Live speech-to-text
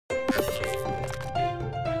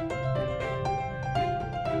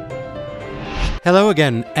Hello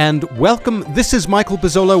again, and welcome. This is Michael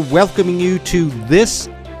Pizzolla welcoming you to this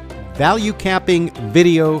value capping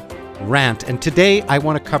video rant. And today I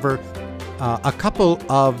want to cover a couple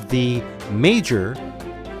of the major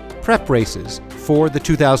prep races for the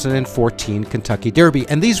 2014 Kentucky Derby.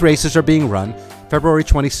 And these races are being run February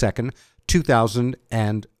 22nd,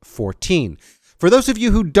 2014. For those of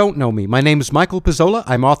you who don't know me, my name is Michael Pizzolla.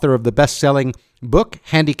 I'm author of the best-selling book,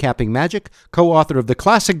 Handicapping Magic, co-author of the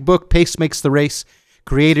classic book, Pace Makes the Race,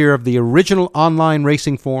 creator of the original online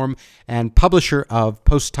racing forum, and publisher of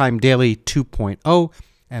Post Time Daily 2.0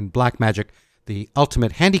 and Black Magic, the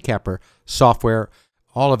ultimate handicapper software.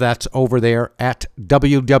 All of that's over there at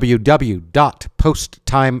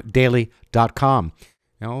www.posttimedaily.com.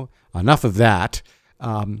 Enough of that.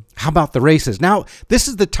 How about the races? Now, this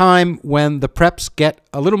is the time when the preps get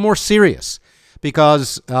a little more serious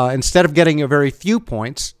because instead of getting a very few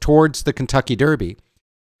points towards the Kentucky Derby,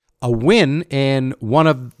 a win in one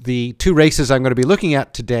of the two races I'm going to be looking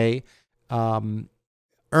at today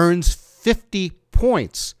earns 50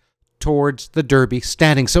 points towards the Derby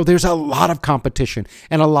standing. So there's a lot of competition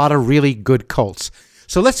and a lot of really good colts.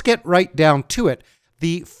 So let's get right down to it.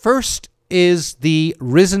 The first is the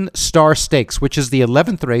Risen Star Stakes, which is the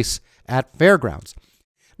 11th race at Fairgrounds.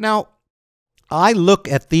 Now, I look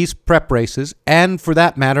at these prep races, and for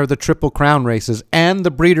that matter, the Triple Crown races and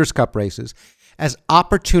the Breeders' Cup races, as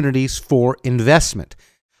opportunities for investment.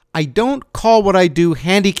 I don't call what I do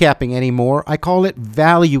handicapping anymore. I call it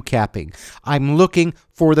value capping. I'm looking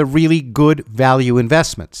for the really good value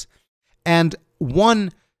investments. And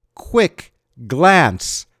one quick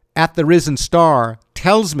glance at the Risen Star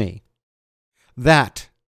tells me that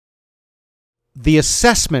the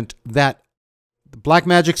assessment that the Black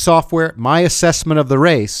Magic software, my assessment of the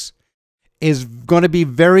race, is going to be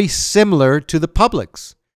very similar to the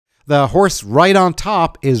public's. The horse right on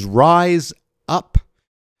top is Rise Up.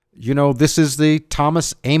 You know, this is the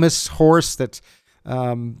Thomas Amos horse that's,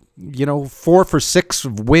 4 for 6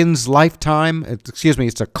 wins lifetime. Excuse me,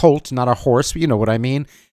 it's a colt, not a horse. You know what I mean.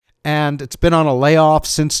 And it's been on a layoff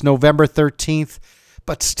since November 13th.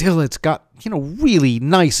 But still, it's got, really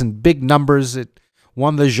nice and big numbers. It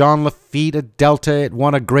won the Jean Lafitte at Delta. It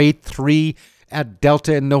won a Grade 3 at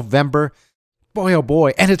Delta in November. Boy, oh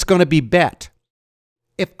boy. And it's going to be bet.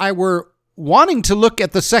 If I were wanting to look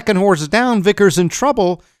at the second horse down, Vickers in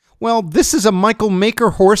Trouble, well, this is a Michael Maker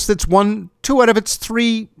horse that's won 2 out of its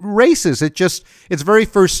 3 races. Its very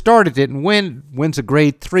first start, it didn't win. Wins a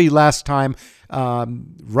Grade 3 last time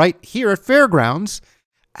right here at Fairgrounds.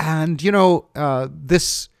 And,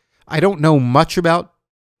 this, I don't know much about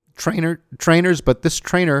trainers, but this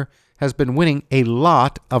trainer has been winning a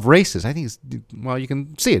lot of races. I think you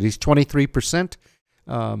can see it. He's 23%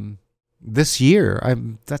 this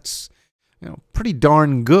year. That's, pretty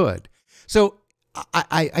darn good. So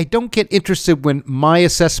I don't get interested when my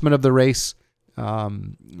assessment of the race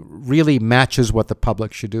really matches what the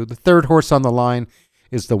public should do. The third horse on the line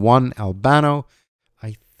is the 1 Albano.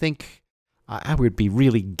 I think I would be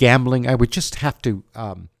really gambling. I would just have to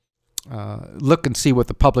look and see what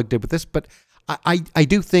the public did with this. But I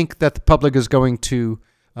do think that the public is going to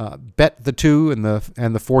bet the 2 and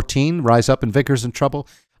the 14, Rise Up and Vickers in Trouble.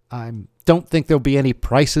 I don't think there'll be any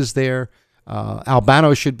prices there.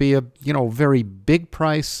 Albano should be a very big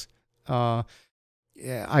price. I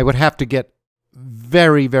would have to get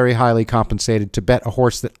very, very highly compensated to bet a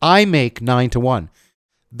horse that I make 9-1.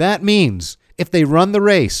 That means if they run the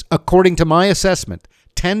race according to my assessment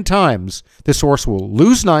 10 times, this horse will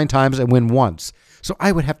lose 9 times and win once. So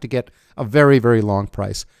I would have to get a very, very long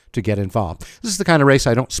price to get involved. This is the kind of race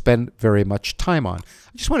I don't spend very much time on.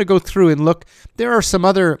 I just want to go through and look. There are some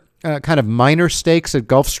other kind of minor stakes at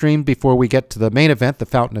Gulfstream before we get to the main event, the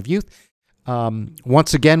Fountain of Youth.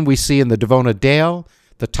 Once again, we see in the Devona Dale,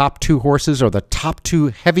 the top 2 horses are the top 2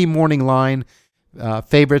 heavy morning line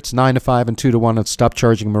favorites, 9-5 and 2-1 on Stop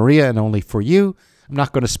Charging Maria and Only for You. I'm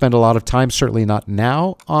not going to spend a lot of time, certainly not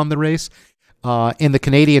now, on the race. In the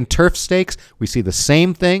Canadian Turf Stakes, we see the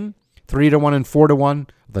same thing, 3-1 and 4-1,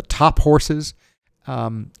 the top horses.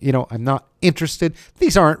 I'm not interested.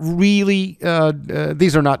 These aren't really,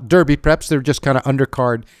 these are not Derby preps. They're just kind of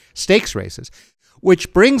undercard stakes races.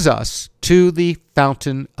 Which brings us to the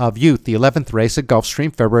Fountain of Youth, the 11th race at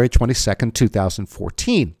Gulfstream, February 22nd,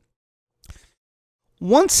 2014.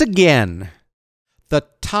 Once again, the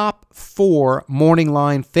top 4 morning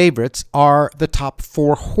line favorites are the top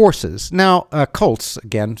 4 horses. Now, colts,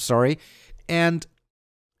 again, sorry. And,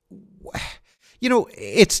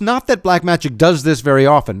 it's not that Black Magic does this very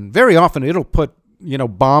often. Very often, it'll put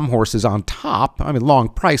bomb horses on top, I mean, long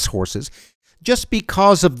price horses, just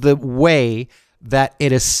because of the way that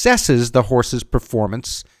it assesses the horse's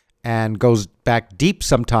performance and goes back deep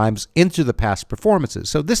sometimes into the past performances.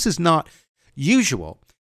 So this is not usual.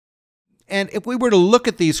 And if we were to look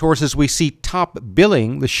at these horses, we see Top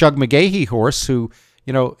Billing, the Shug McGahee horse, who,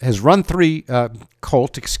 has run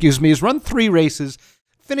has run 3 races,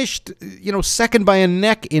 finished, second by a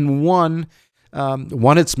neck in one,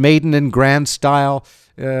 won its maiden in grand style,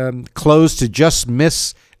 closed to just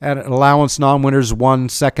miss at an allowance non-winners, won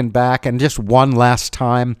second back, and just won last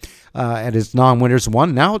time at his non-winners,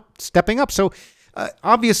 won, now stepping up. So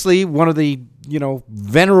obviously one of the,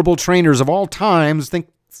 venerable trainers of all times think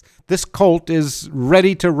this colt is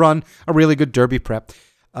ready to run a really good Derby prep.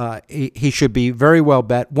 He should be very well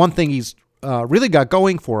bet. One thing he's really got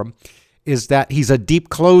going for him is that he's a deep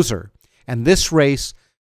closer, and this race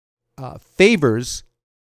favors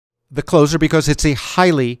the closer because it's a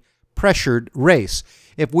highly pressured race.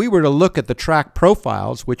 If we were to look at the track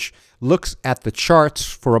profiles, which looks at the charts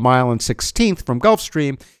for 1 mile and 16th from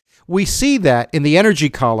Gulfstream, we see that in the energy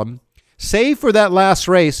column, save for that last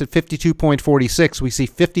race at 52.46, we see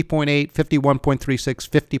 50.8, 51.36,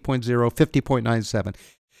 50.0, 50.97,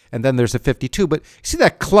 and then there's a 52. But you see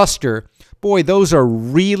that cluster, boy, those are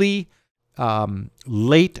really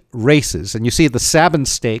late races. And you see the Sabin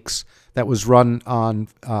Stakes that was run on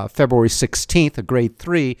February 16th, a grade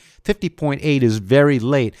 3, 50.8 is very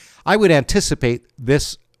late. I would anticipate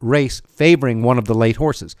this race favoring one of the late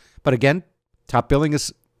horses. But again, Top Billing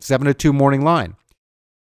is 7-2 morning line.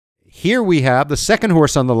 Here we have the second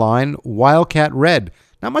horse on the line, Wildcat Red.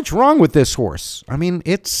 Not much wrong with this horse. I mean,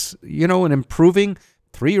 it's, an improving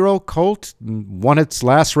 3-year-old colt, won its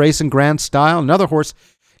last race in grand style. Another horse,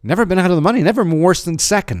 never been out of the money, never been worse than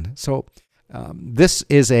second. So this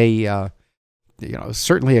is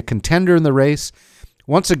certainly a contender in the race.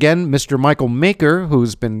 Once again, Mr. Michael Maker,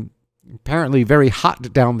 who's been apparently very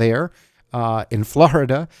hot down there in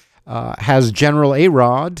Florida, has General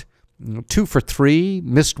A-Rod, 2 for 3,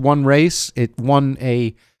 missed one race. It won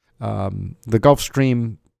the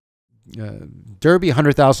Gulfstream Derby,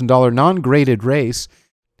 $100,000 non-graded race.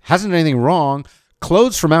 Hasn't anything wrong.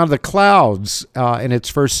 Closed from out of the clouds in its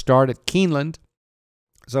first start at Keeneland.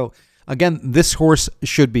 So again, this horse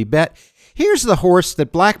should be bet. Here's the horse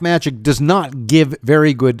that Black Magic does not give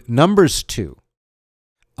very good numbers to.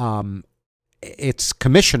 It's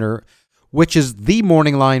Commissioner, which is the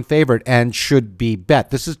morning line favorite and should be bet.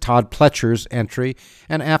 This is Todd Pletcher's entry.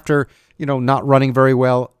 And after, not running very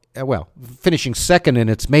well, finishing second in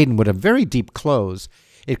its maiden with a very deep close,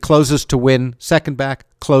 it closes to win second back,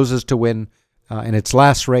 closes to win in its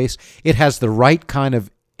last race. It has the right kind of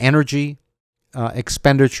energy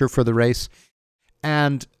expenditure for the race.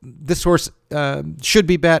 And this horse should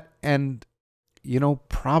be bet, and,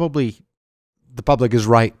 probably the public is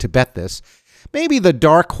right to bet this. Maybe the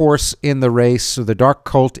dark horse in the race, or the dark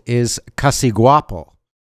colt, is Casi Guapo.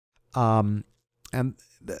 And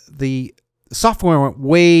the software went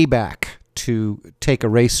way back to take a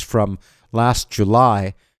race from last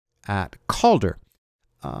July at Calder.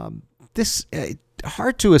 This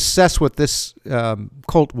hard to assess what this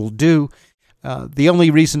colt will do. The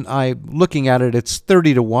only reason I'm looking at it, it's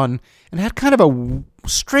 30-1, and had kind of a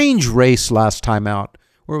strange race last time out,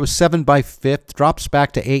 where it was 7 by 5th, drops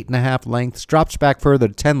back to 8.5 lengths, drops back further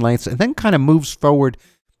to 10 lengths, and then kind of moves forward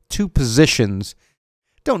 2 positions.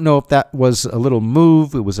 Don't know if that was a little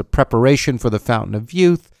move. It was a preparation for the Fountain of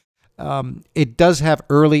Youth. It does have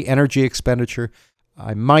early energy expenditure.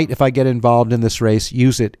 I might, if I get involved in this race,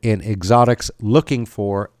 use it in exotics, looking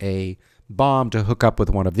for a bomb to hook up with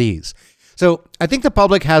one of these. So I think the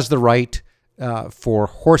public has the right for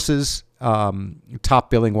horses, Top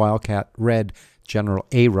Billing, Wildcat Red, General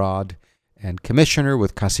A-Rod, and Commissioner,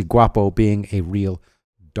 with Casi Guapo being a real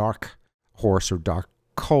dark horse or dark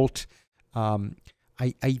colt.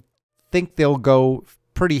 I think they'll go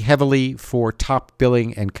pretty heavily for Top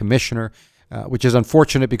Billing and Commissioner, which is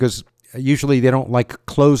unfortunate because usually they don't like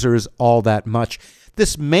closers all that much.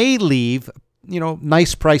 This may leave,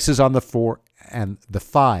 nice prices on the 4 and the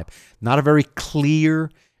 5. Not a very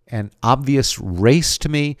clear and obvious race to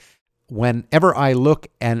me. Whenever I look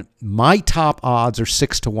and my top odds are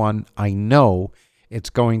 6-1, I know it's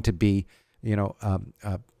going to be,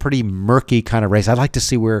 a pretty murky kind of race. I'd like to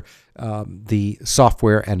see where the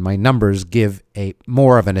software and my numbers give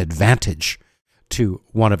more of an advantage to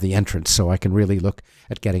one of the entrants, so I can really look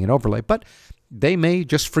at getting an overlay. But they may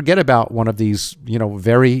just forget about one of these,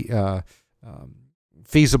 very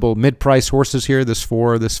feasible mid-price horses here, this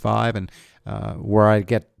 4, this 5, and where I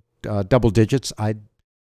get double digits, I'd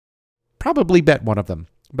probably bet one of them.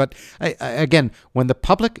 But again, when the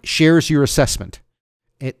public shares your assessment,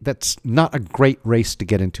 that's not a great race to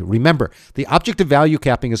get into. Remember, the object of value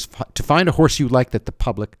capping is to find a horse you like that the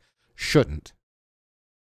public shouldn't.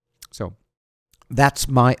 So that's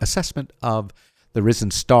my assessment of the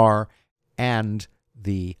Risen Star and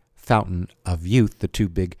the Fountain of Youth, the two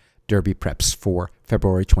big Derby preps for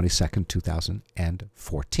February 22nd,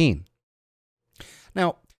 2014.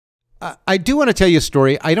 Now, I do want to tell you a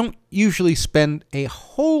story. I don't usually spend a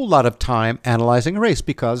whole lot of time analyzing a race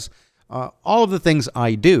because all of the things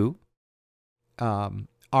I do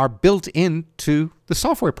are built into the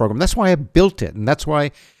software program. That's why I built it, and that's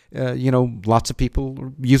why lots of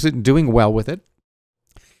people use it and doing well with it.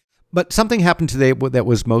 But something happened today that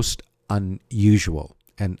was most unusual,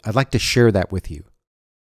 and I'd like to share that with you.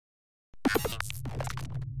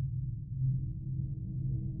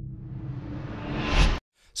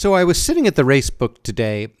 So I was sitting at the race book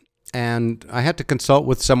today, and I had to consult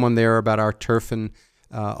with someone there about our turf and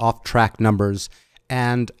off-track numbers,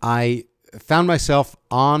 and I found myself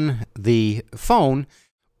on the phone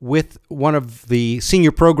with one of the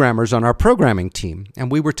senior programmers on our programming team,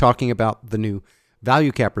 and we were talking about the new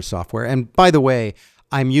Value Capper software. And by the way,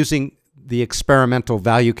 I'm using the experimental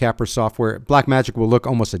Value Capper software. Blackmagic will look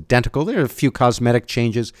almost identical. There are a few cosmetic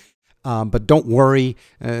changes. But don't worry,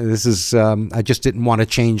 this is I just didn't want to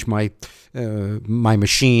change my my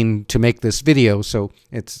machine to make this video, so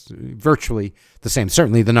it's virtually the same.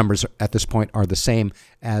 Certainly the numbers at this point are the same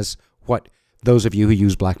as what those of you who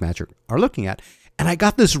use Blackmagic are looking at. And I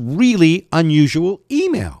got this really unusual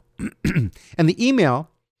email. And the email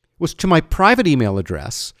was to my private email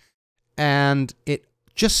address, and it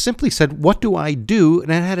just simply said, "What do I do?"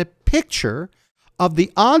 And it had a picture of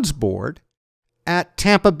the odds board at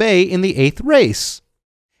Tampa Bay in the 8th race.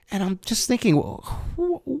 And I'm just thinking, well,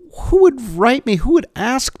 who would write me? Who would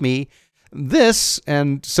ask me this?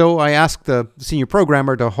 And so I asked the senior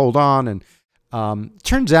programmer to hold on. And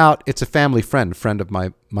turns out it's a family friend of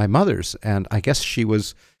my mother's. And I guess she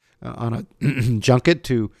was on a junket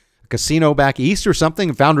to a casino back east or something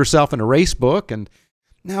and found herself in a race book. And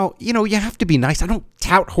now, you have to be nice. I don't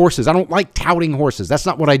tout horses. I don't like touting horses. That's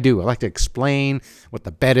not what I do. I like to explain what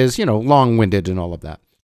the bet is, long-winded and all of that.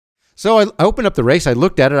 So I opened up the race. I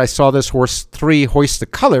looked at it. I saw this horse 3 hoist the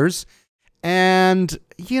colors. And,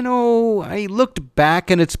 I looked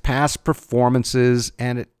back in its past performances,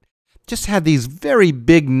 and it just had these very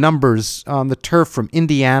big numbers on the turf from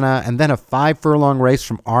Indiana, and then a 5-furlong race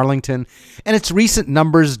from Arlington. And its recent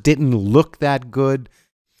numbers didn't look that good.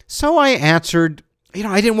 So I answered,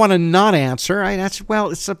 I didn't want to not answer. I answered,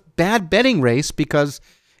 well, it's a bad betting race because,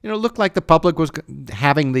 it looked like the public was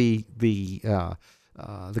having the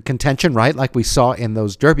contention, right, like we saw in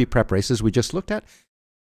those Derby prep races we just looked at.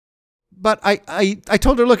 But I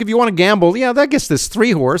told her, look, if you want to gamble, yeah, that gets this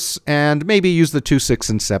 3-horse, and maybe use the 2, 6,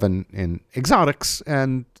 and 7 in exotics.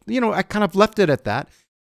 And, I kind of left it at that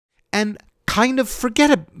and kind of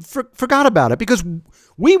forgot about it because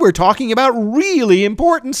we were talking about really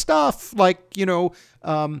important stuff like,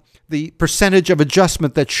 the percentage of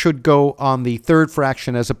adjustment that should go on the 3rd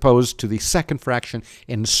fraction as opposed to the 2nd fraction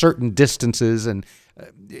in certain distances, and,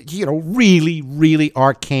 really, really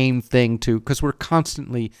arcane thing too, because we're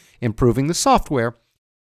constantly improving the software.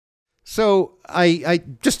 So I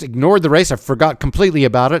just ignored the race. I forgot completely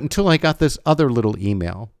about it until I got this other little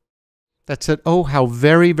email that said, oh, how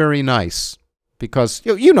very, very nice. Because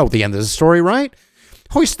you know the end of the story, right?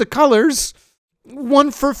 Hoist the colors, won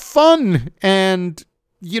for fun. And,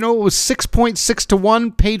 it was 6.6 to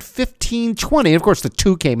 1, paid $15.20. And of course, the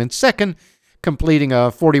 2 came in second, completing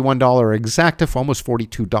a $41 exacta for almost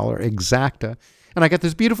 $42 exacta. And I got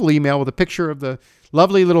this beautiful email with a picture of the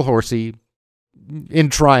lovely little horsey in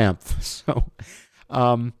triumph. So,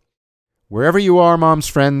 wherever you are, Mom's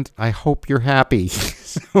friend, I hope you're happy.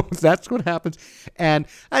 So that's what happens. And,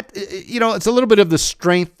 it's a little bit of the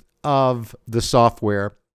strength of the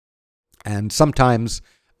software. And sometimes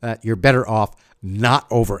you're better off not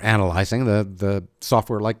overanalyzing. The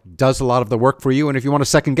software does a lot of the work for you. And if you want to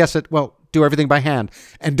second guess it, well, do everything by hand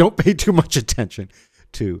and don't pay too much attention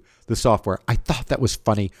to the software. I thought that was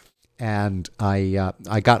funny. And I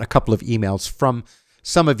got a couple of emails from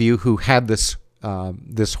some of you who had this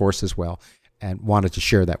horse as well and wanted to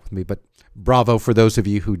share that with me. But bravo for those of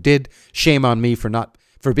you who did. Shame on me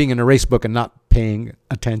for being in a race book and not paying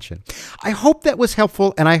attention. I hope that was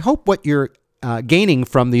helpful, and I hope what you're gaining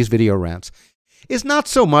from these video rants is not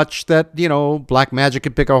so much that, Blackmagic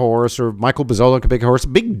could pick a horse or Michael Pizzolla could pick a horse.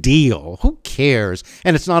 Big deal. Who cares?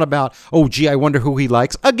 And it's not about, oh, gee, I wonder who he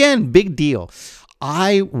likes. Again, big deal.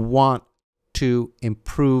 I want to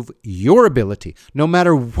improve your ability, no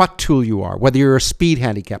matter what tool you are, whether you're a speed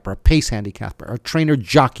handicapper, a pace handicapper, a trainer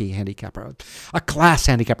jockey handicapper, a class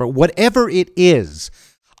handicapper, whatever it is,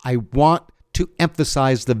 I want to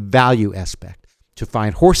emphasize the value aspect, to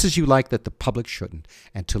find horses you like that the public shouldn't,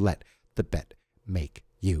 and to let the bet make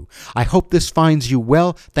you. I hope this finds you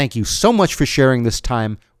well. Thank you so much for sharing this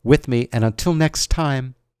time with me, and until next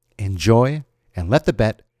time, enjoy and let the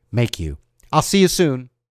bet make you. I'll see you soon.